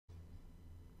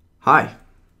Hi.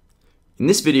 In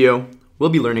this video, we'll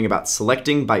be learning about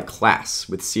selecting by class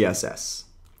with CSS.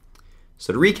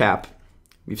 So to recap,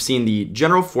 we've seen the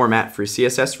general format for a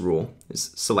CSS rule is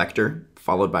selector,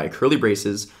 followed by curly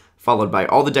braces, followed by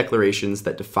all the declarations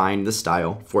that define the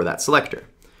style for that selector.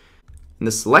 And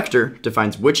the selector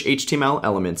defines which HTML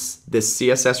elements this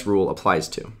CSS rule applies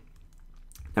to.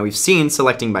 Now we've seen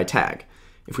selecting by tag.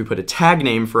 If we put a tag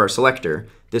name for our selector,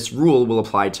 this rule will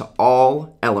apply to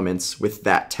all elements with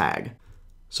that tag.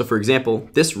 So for example,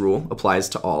 this rule applies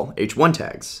to all h1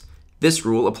 tags. This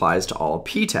rule applies to all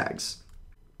p tags.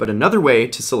 But another way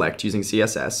to select using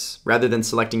CSS, rather than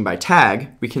selecting by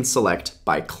tag, we can select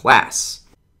by class.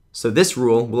 So this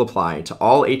rule will apply to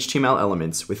all HTML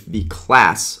elements with the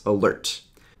class alert.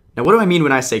 Now what do I mean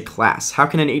when I say class? How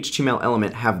can an HTML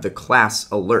element have the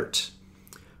class alert?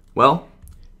 Well,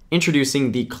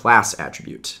 introducing the class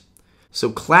attribute. So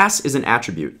class is an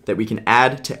attribute that we can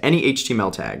add to any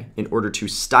HTML tag in order to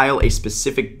style a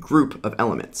specific group of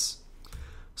elements.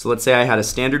 So let's say I had a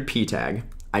standard p tag.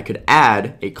 I could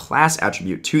add a class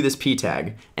attribute to this p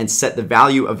tag and set the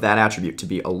value of that attribute to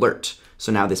be alert.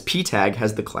 So now this p tag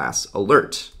has the class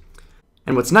alert.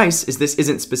 And what's nice is this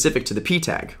isn't specific to the p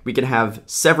tag. We can have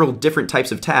several different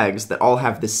types of tags that all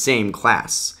have the same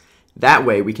class. That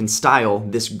way we can style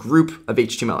this group of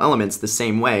HTML elements the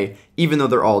same way, even though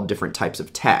they're all different types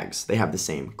of tags. They have the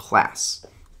same class.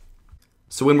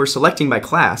 So when we're selecting by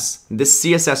class, this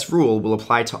CSS rule will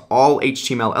apply to all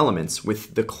HTML elements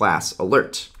with the class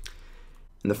alert.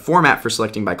 And the format for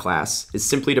selecting by class is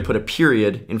simply to put a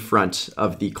period in front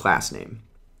of the class name.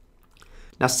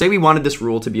 Now say we wanted this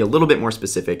rule to be a little bit more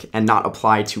specific and not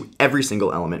apply to every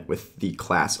single element with the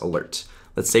class alert.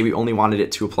 Let's say we only wanted it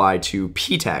to apply to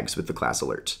p tags with the class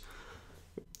alert.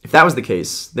 If that was the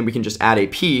case, then we can just add a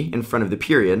p in front of the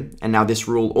period, and now this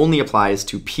rule only applies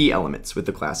to p elements with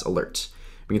the class alert.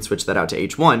 We can switch that out to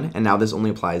h1, and now this only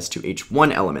applies to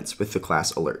h1 elements with the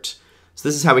class alert. So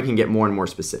this is how we can get more and more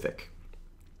specific.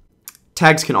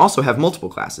 Tags can also have multiple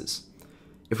classes.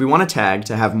 If we want a tag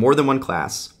to have more than one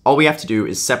class, all we have to do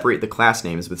is separate the class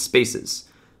names with spaces.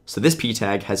 So this p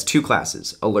tag has two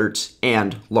classes, alert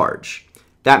and large.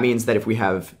 That means that if we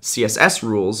have CSS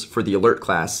rules for the alert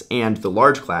class and the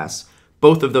large class,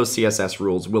 both of those CSS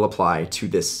rules will apply to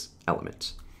this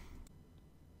element.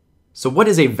 So what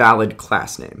is a valid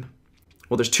class name?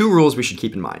 Well, there's two rules we should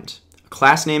keep in mind. A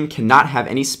class name cannot have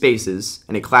any spaces,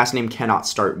 and a class name cannot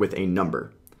start with a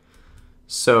number.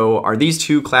 So are these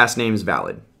two class names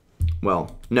valid?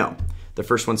 Well, no. The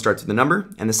first one starts with a number,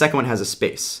 and the second one has a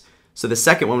space. So the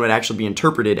second one would actually be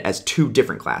interpreted as two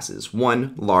different classes,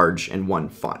 one large and one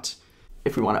font.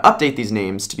 If we want to update these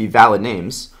names to be valid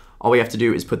names, all we have to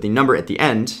do is put the number at the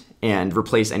end and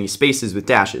replace any spaces with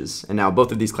dashes, and now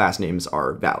both of these class names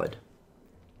are valid.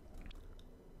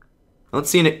 Let's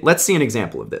see an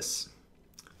example of this.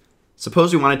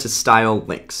 Suppose we wanted to style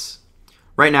links.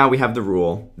 Right now we have the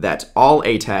rule that all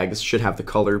A tags should have the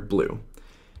color blue.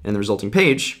 In the resulting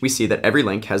page, we see that every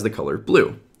link has the color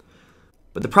blue.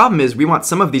 But the problem is we want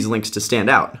some of these links to stand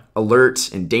out.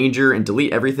 Alert and danger and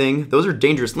delete everything, those are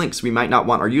dangerous links. We might not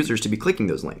want our users to be clicking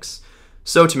those links.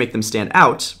 So to make them stand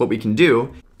out, what we can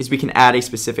do is we can add a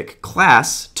specific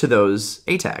class to those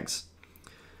A tags.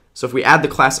 So if we add the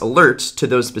class alert to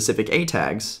those specific A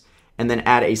tags, and then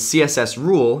add a CSS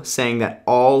rule saying that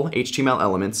all HTML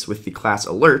elements with the class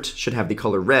alert should have the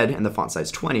color red and the font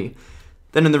size 20,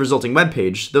 then in the resulting web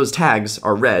page, those tags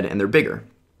are red and they're bigger.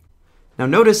 Now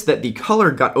notice that the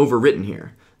color got overwritten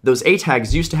here. Those A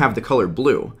tags used to have the color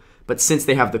blue, but since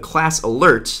they have the class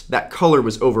alert, that color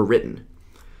was overwritten.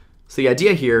 So the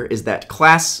idea here is that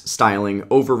class styling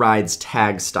overrides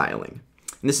tag styling.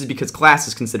 And this is because class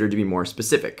is considered to be more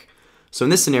specific. So in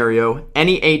this scenario,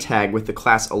 any A tag with the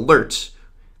class alert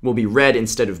will be red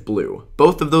instead of blue.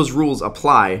 Both of those rules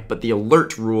apply, but the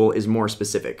alert rule is more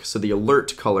specific. So the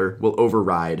alert color will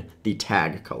override the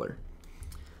tag color.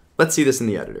 Let's see this in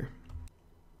the editor.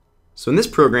 So in this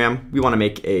program, we want to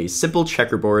make a simple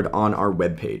checkerboard on our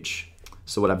web page.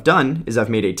 So what I've done is I've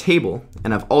made a table,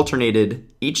 and I've alternated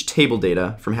each table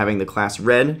data from having the class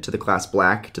red to the class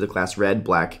black to the class red,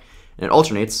 black, and it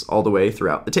alternates all the way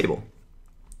throughout the table.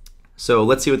 So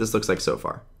let's see what this looks like so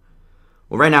far.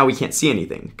 Well, right now we can't see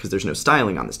anything because there's no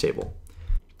styling on this table.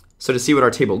 So to see what our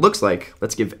table looks like,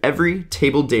 let's give every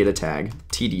table data tag,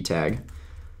 TD tag,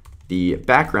 the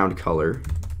background color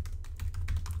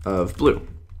of blue.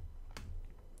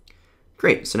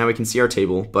 Great, so now we can see our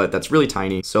table, but that's really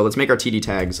tiny. So let's make our TD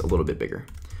tags a little bit bigger.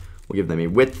 We'll give them a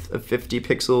width of 50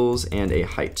 pixels and a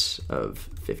height of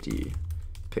 50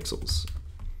 pixels.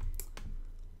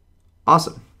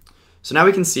 Awesome. So now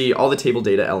we can see all the table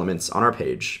data elements on our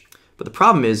page. But the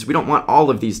problem is we don't want all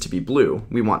of these to be blue.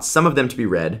 We want some of them to be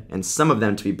red and some of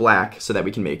them to be black so that we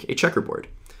can make a checkerboard.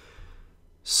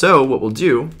 So what we'll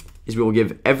do is we will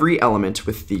give every element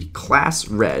with the class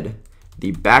red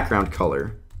the background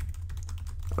color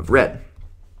of red.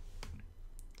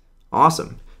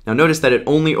 Awesome. Now notice that it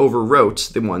only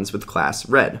overwrote the ones with class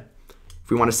red. If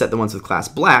we want to set the ones with class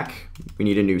black, we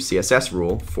need a new CSS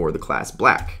rule for the class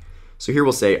black. So here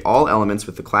we'll say all elements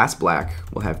with the class black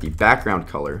will have the background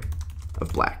color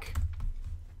of black.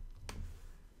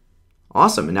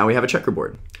 Awesome, and now we have a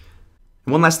checkerboard.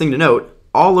 And one last thing to note,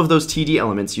 all of those TD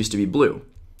elements used to be blue.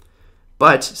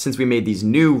 But since we made these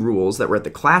new rules that were at the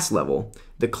class level,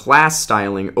 the class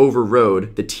styling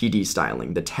overrode the TD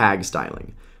styling, the tag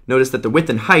styling. Notice that the width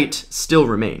and height still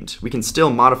remained. We can still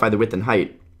modify the width and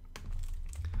height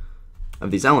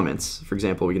of these elements. For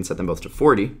example, we can set them both to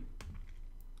 40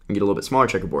 and get a little bit smaller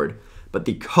checkerboard, but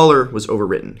the color was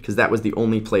overwritten because that was the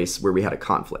only place where we had a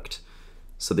conflict.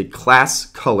 So the class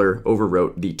color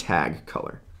overwrote the tag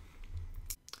color.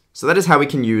 So that is how we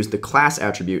can use the class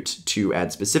attribute to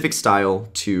add specific style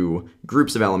to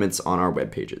groups of elements on our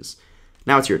web pages.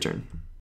 Now it's your turn.